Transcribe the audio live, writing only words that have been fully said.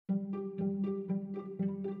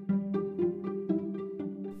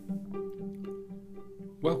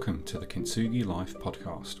Welcome to the Kintsugi Life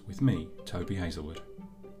podcast with me, Toby Hazelwood.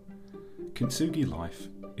 Kintsugi Life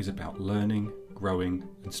is about learning, growing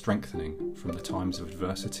and strengthening from the times of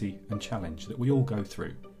adversity and challenge that we all go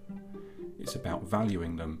through. It's about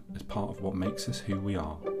valuing them as part of what makes us who we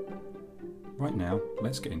are. Right now,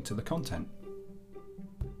 let's get into the content.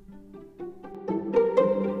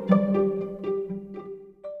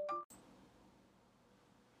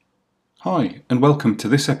 Hi, and welcome to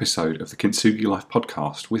this episode of the Kintsugi Life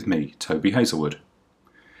podcast with me, Toby Hazelwood.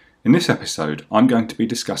 In this episode, I'm going to be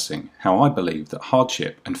discussing how I believe that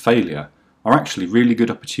hardship and failure are actually really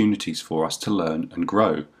good opportunities for us to learn and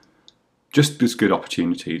grow. Just as good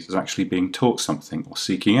opportunities as actually being taught something or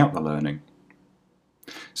seeking out the learning.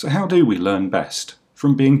 So how do we learn best?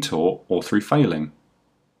 From being taught or through failing?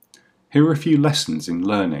 Here are a few lessons in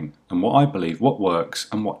learning and what I believe what works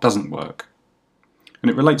and what doesn't work. And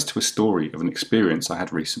it relates to a story of an experience I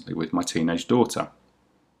had recently with my teenage daughter.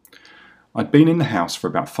 I'd been in the house for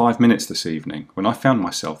about 5 minutes this evening when I found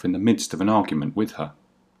myself in the midst of an argument with her.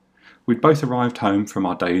 We'd both arrived home from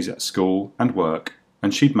our days at school and work,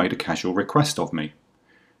 and she'd made a casual request of me.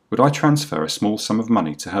 Would I transfer a small sum of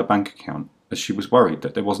money to her bank account, as she was worried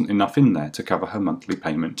that there wasn't enough in there to cover her monthly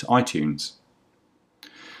payment to iTunes?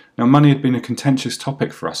 Now, money had been a contentious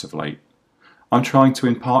topic for us of late. I'm trying to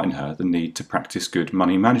impart in her the need to practice good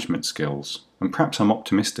money management skills, and perhaps I'm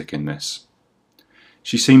optimistic in this.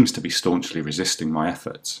 She seems to be staunchly resisting my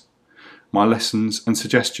efforts. My lessons and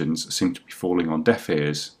suggestions seem to be falling on deaf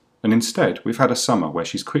ears, and instead we've had a summer where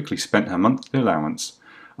she's quickly spent her monthly allowance,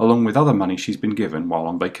 along with other money she's been given while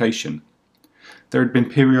on vacation. There had been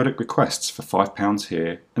periodic requests for £5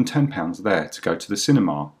 here and £10 there to go to the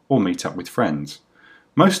cinema or meet up with friends,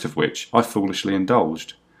 most of which I foolishly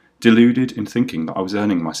indulged, deluded in thinking that I was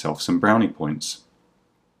earning myself some brownie points.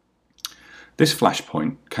 This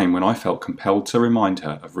flashpoint came when I felt compelled to remind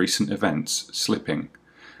her of recent events slipping,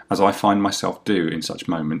 as I find myself do in such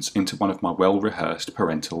moments, into one of my well-rehearsed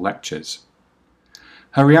parental lectures.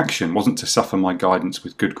 Her reaction wasn't to suffer my guidance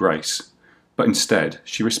with good grace, but instead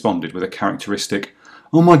she responded with a characteristic,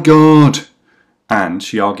 "Oh my God!" and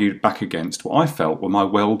she argued back against what I felt were my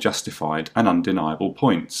well-justified and undeniable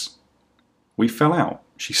points. We fell out.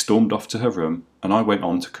 She stormed off to her room, and I went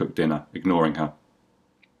on to cook dinner, ignoring her.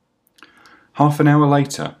 Half an hour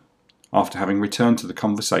later, after having returned to the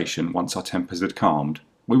conversation once our tempers had calmed,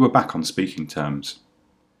 we were back on speaking terms.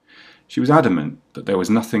 She was adamant that there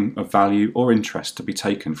was nothing of value or interest to be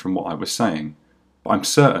taken from what I was saying, but I'm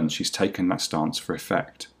certain she's taken that stance for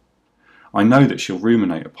effect. I know that she'll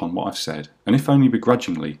ruminate upon what I've said, and if only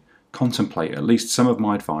begrudgingly, contemplate at least some of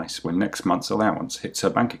my advice when next month's allowance hits her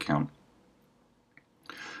bank account.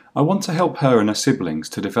 I want to help her and her siblings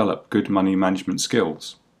to develop good money management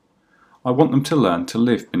skills. I want them to learn to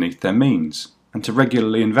live beneath their means and to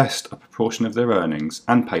regularly invest a proportion of their earnings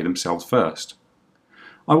and pay themselves first.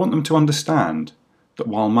 I want them to understand that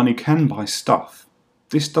while money can buy stuff,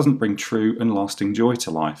 this doesn't bring true and lasting joy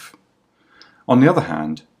to life. On the other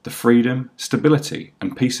hand, the freedom, stability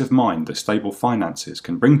and peace of mind that stable finances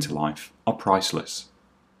can bring to life are priceless.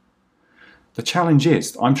 The challenge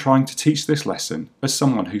is that I'm trying to teach this lesson as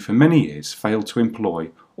someone who for many years failed to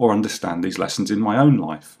employ or understand these lessons in my own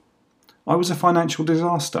life. I was a financial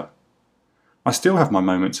disaster. I still have my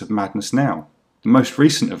moments of madness now, the most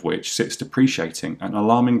recent of which sits depreciating at an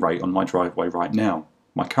alarming rate on my driveway right now,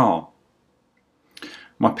 my car.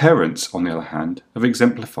 My parents, on the other hand, have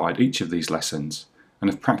exemplified each of these lessons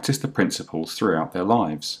and have practiced the principles throughout their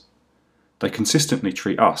lives. They consistently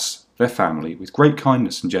treat us, their family, with great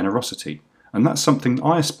kindness and generosity, and that's something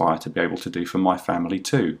I aspire to be able to do for my family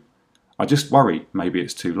too. I just worry maybe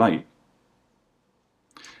it's too late.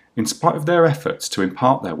 In spite of their efforts to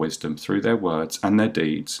impart their wisdom through their words and their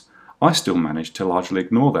deeds, I still managed to largely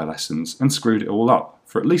ignore their lessons and screwed it all up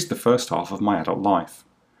for at least the first half of my adult life.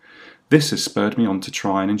 This has spurred me on to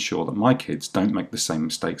try and ensure that my kids don't make the same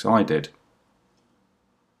mistakes I did.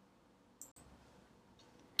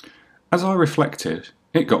 As I reflected,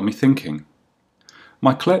 it got me thinking.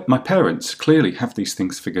 My parents clearly have these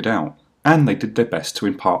things figured out, and they did their best to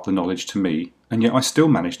impart the knowledge to me, and yet I still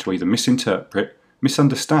managed to either misinterpret,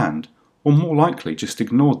 misunderstand, or more likely just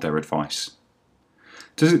ignored their advice.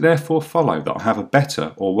 Does it therefore follow that I have a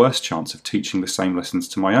better or worse chance of teaching the same lessons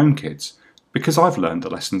to my own kids, because I've learned the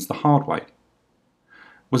lessons the hard way?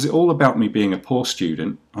 Was it all about me being a poor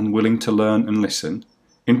student, unwilling to learn and listen,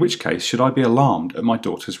 in which case should I be alarmed at my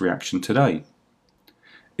daughter's reaction today?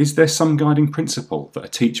 Is there some guiding principle that a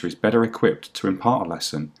teacher is better equipped to impart a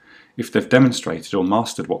lesson if they've demonstrated or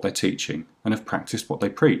mastered what they're teaching and have practiced what they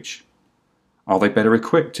preach? Are they better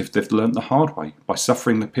equipped if they've learnt the hard way by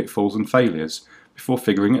suffering the pitfalls and failures before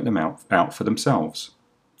figuring them out for themselves?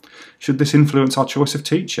 Should this influence our choice of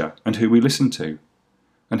teacher and who we listen to?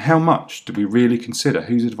 And how much do we really consider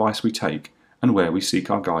whose advice we take and where we seek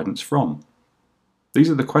our guidance from? These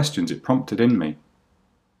are the questions it prompted in me.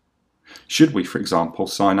 Should we, for example,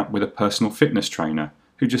 sign up with a personal fitness trainer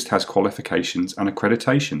who just has qualifications and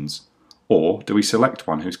accreditations? Or do we select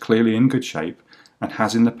one who's clearly in good shape and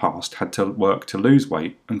has in the past had to work to lose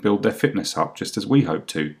weight and build their fitness up just as we hope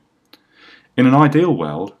to? In an ideal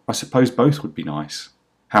world, I suppose both would be nice.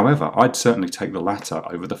 However, I'd certainly take the latter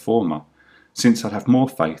over the former, since I'd have more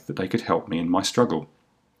faith that they could help me in my struggle.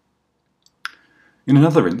 In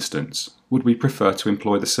another instance, would we prefer to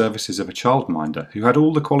employ the services of a childminder who had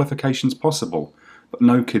all the qualifications possible, but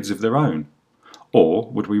no kids of their own? Or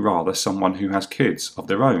would we rather someone who has kids of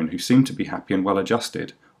their own who seem to be happy and well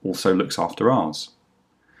adjusted, also looks after ours?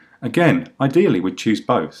 Again, ideally we'd choose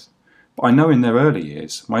both, but I know in their early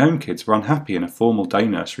years my own kids were unhappy in a formal day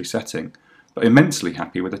nursery setting, but immensely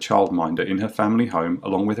happy with a childminder in her family home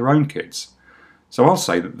along with her own kids. So I'll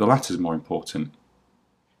say that the latter is more important.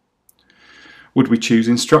 Would we choose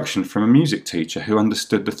instruction from a music teacher who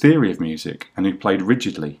understood the theory of music and who played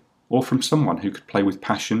rigidly, or from someone who could play with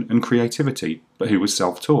passion and creativity but who was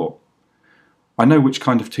self-taught? I know which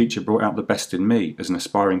kind of teacher brought out the best in me as an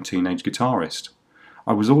aspiring teenage guitarist.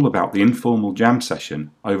 I was all about the informal jam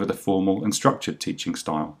session over the formal and structured teaching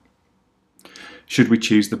style. Should we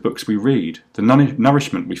choose the books we read, the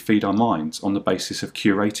nourishment we feed our minds on the basis of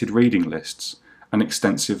curated reading lists and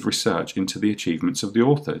extensive research into the achievements of the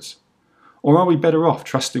authors? Or are we better off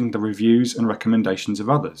trusting the reviews and recommendations of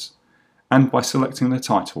others, and by selecting the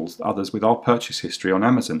titles that others with our purchase history on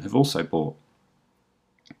Amazon have also bought?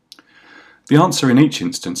 The answer in each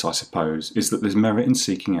instance, I suppose, is that there's merit in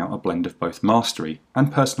seeking out a blend of both mastery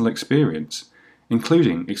and personal experience,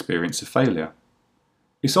 including experience of failure.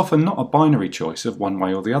 It's often not a binary choice of one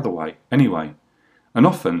way or the other way, anyway, and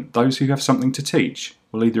often those who have something to teach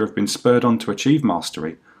will either have been spurred on to achieve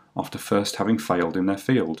mastery after first having failed in their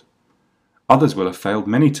field. Others will have failed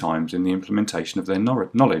many times in the implementation of their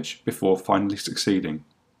knowledge before finally succeeding.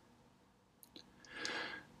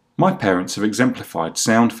 My parents have exemplified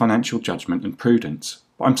sound financial judgment and prudence,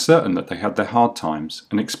 but I'm certain that they had their hard times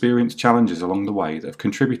and experienced challenges along the way that have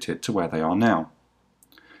contributed to where they are now.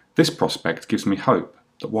 This prospect gives me hope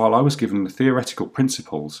that while I was given the theoretical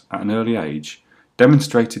principles at an early age,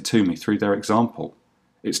 demonstrated to me through their example,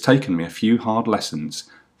 it's taken me a few hard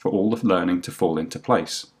lessons for all the learning to fall into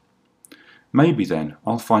place. Maybe then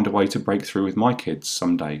I'll find a way to break through with my kids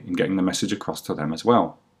someday in getting the message across to them as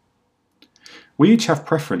well. We each have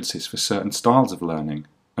preferences for certain styles of learning,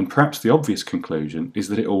 and perhaps the obvious conclusion is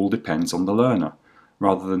that it all depends on the learner,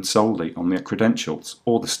 rather than solely on their credentials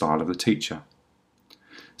or the style of the teacher.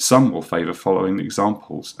 Some will favour following the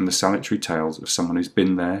examples and the salutary tales of someone who's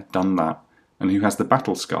been there, done that, and who has the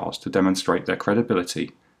battle scars to demonstrate their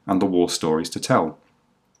credibility and the war stories to tell.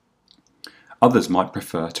 Others might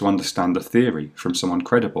prefer to understand the theory from someone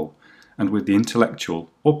credible and with the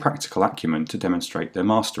intellectual or practical acumen to demonstrate their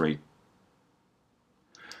mastery.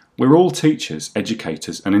 We're all teachers,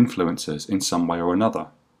 educators and influencers in some way or another,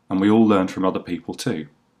 and we all learn from other people too.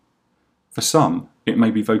 For some, it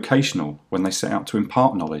may be vocational when they set out to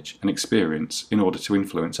impart knowledge and experience in order to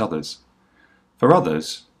influence others. For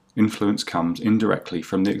others, influence comes indirectly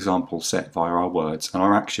from the example set via our words and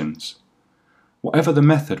our actions. Whatever the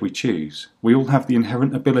method we choose, we all have the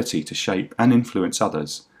inherent ability to shape and influence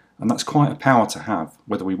others, and that's quite a power to have,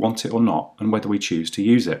 whether we want it or not, and whether we choose to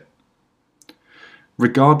use it.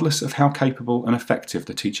 Regardless of how capable and effective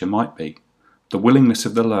the teacher might be, the willingness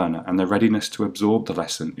of the learner and their readiness to absorb the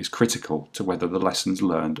lesson is critical to whether the lesson's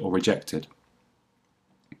learned or rejected.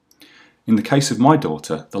 In the case of my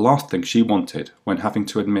daughter, the last thing she wanted when having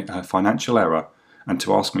to admit her financial error and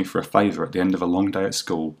to ask me for a favour at the end of a long day at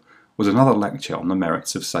school was another lecture on the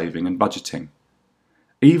merits of saving and budgeting.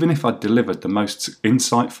 Even if I'd delivered the most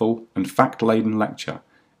insightful and fact-laden lecture,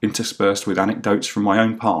 interspersed with anecdotes from my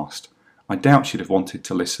own past, I doubt she'd have wanted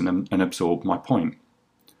to listen and absorb my point.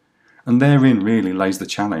 And therein really lays the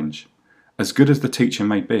challenge. As good as the teacher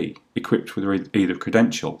may be, equipped with either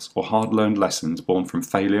credentials or hard-learned lessons born from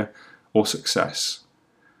failure or success,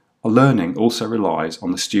 learning also relies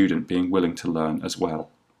on the student being willing to learn as well.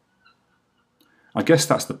 I guess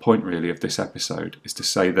that's the point really of this episode, is to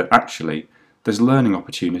say that actually there's learning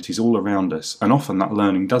opportunities all around us, and often that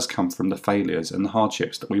learning does come from the failures and the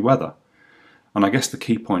hardships that we weather. And I guess the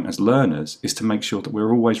key point as learners is to make sure that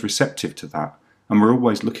we're always receptive to that, and we're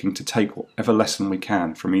always looking to take whatever lesson we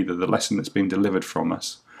can from either the lesson that's been delivered from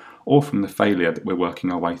us or from the failure that we're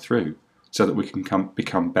working our way through, so that we can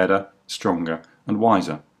become better, stronger and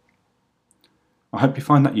wiser. I hope you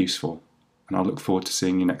find that useful, and I look forward to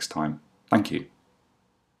seeing you next time. Thank you.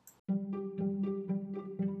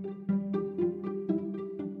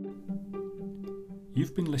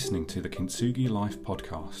 You've been listening to the Kintsugi Life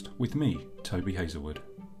podcast with me, Toby Hazelwood.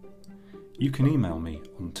 You can email me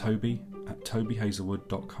on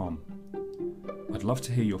toby@tobyhazelwood.com. I'd love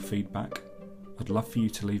to hear your feedback. I'd love for you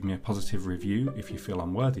to leave me a positive review if you feel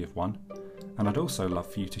I'm worthy of one, and I'd also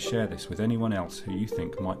love for you to share this with anyone else who you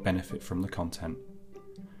think might benefit from the content.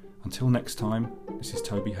 Until next time, this is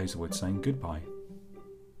Toby Hazelwood saying goodbye.